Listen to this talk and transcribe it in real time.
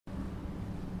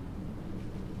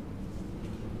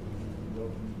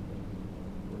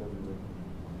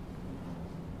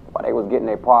they was getting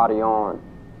their party on,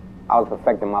 I was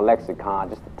perfecting my lexicon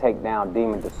just to take down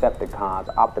demon Decepticons.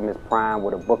 Optimus Prime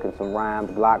with a book and some rhymes,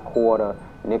 Glock quarter,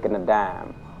 nick and a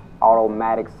dime.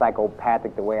 Automatic,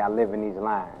 psychopathic the way I live in these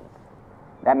lines.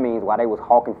 That means while they was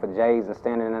hawking for J's and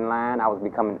standing in line, I was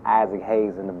becoming Isaac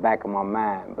Hayes in the back of my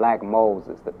mind. Black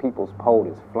Moses, the people's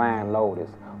POTUS, flying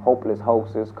lotus, hopeless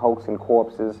hoaxes, coaxing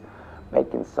corpses,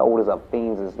 baking sodas up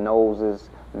fiends' noses,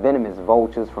 venomous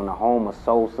vultures from the home of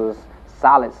Sosas,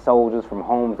 solid soldiers from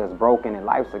homes that's broken, and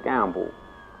life's a gamble.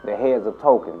 The heads of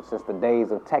tokens since the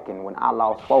days of Tekken when I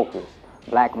lost focus.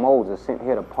 Black Moses sent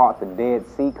here to part the Dead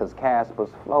Sea cause Casper's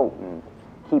floating.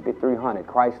 Keep it 300,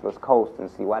 Chrysler's coasting.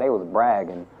 See, while they was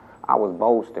bragging, I was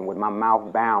boasting with my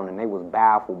mouth bound and they was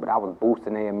baffled, but I was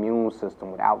boosting their immune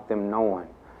system without them knowing.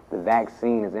 The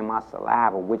vaccine is in my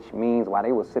saliva, which means while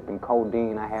they was sipping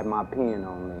codeine, I had my pen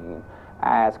on lean.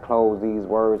 Eyes closed, these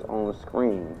words on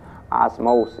screen.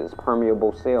 Osmosis,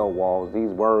 permeable cell walls, these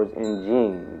words in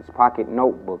jeans. Pocket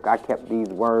notebook, I kept these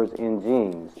words in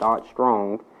jeans. Start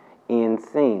strong, end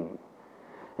scene.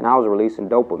 And I was releasing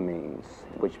dopamines,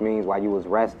 which means while you was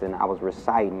resting, I was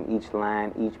reciting each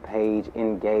line, each page,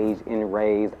 engaged,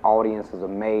 enraged, audiences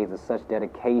amazed at such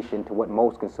dedication to what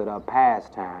most consider a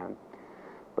pastime.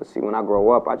 But see, when I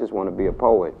grow up, I just want to be a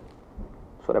poet,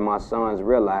 so that my sons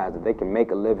realize that they can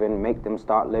make a living, make them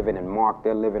start living, and mark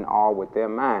their living all with their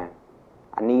mind.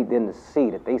 I need them to see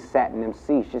that they sat in them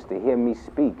seats just to hear me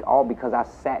speak, all because I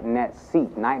sat in that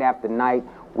seat night after night,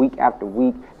 week after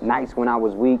week, nights when I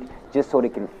was weak, just so they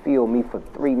can feel me for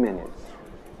 3 minutes.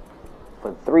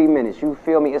 For 3 minutes, you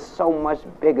feel me? It's so much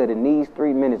bigger than these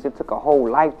 3 minutes. It took a whole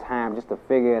lifetime just to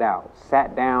figure it out.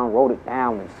 Sat down, wrote it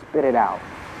down, and spit it out.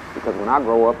 Because when I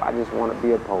grow up, I just want to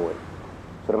be a poet,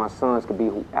 so that my sons can be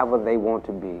whoever they want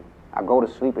to be. I go to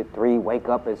sleep at 3, wake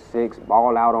up at 6,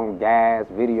 ball out on gas,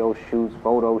 video shoots,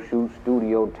 photo shoots,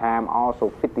 studio time. Also,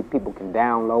 50 people can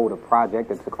download a project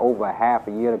that took over a half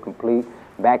a year to complete.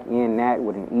 Back in that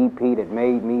with an EP that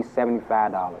made me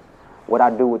 $75. What I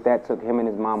do with that took him and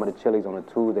his mama to Chili's on a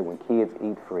Tuesday when kids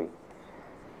eat free.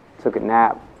 Took a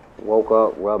nap, woke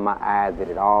up, rubbed my eyes, did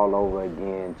it all over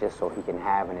again just so he can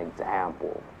have an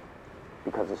example.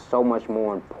 Because it's so much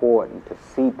more important to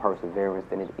see perseverance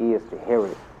than it is to hear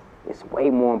it. It's way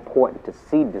more important to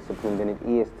see discipline than it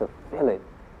is to feel it.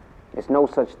 There's no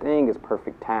such thing as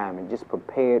perfect time and just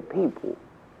prepared people.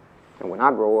 And when I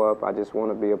grow up, I just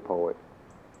want to be a poet,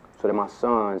 so that my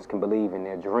sons can believe in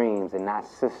their dreams and not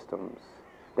systems.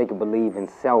 They can believe in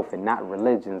self and not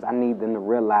religions. I need them to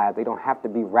realize they don't have to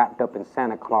be wrapped up in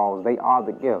Santa Claus. They are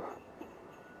the gift.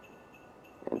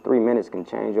 And 3 minutes can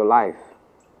change your life.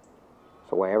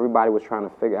 So while everybody was trying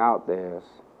to figure out theirs,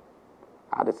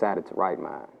 I decided to write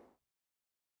mine.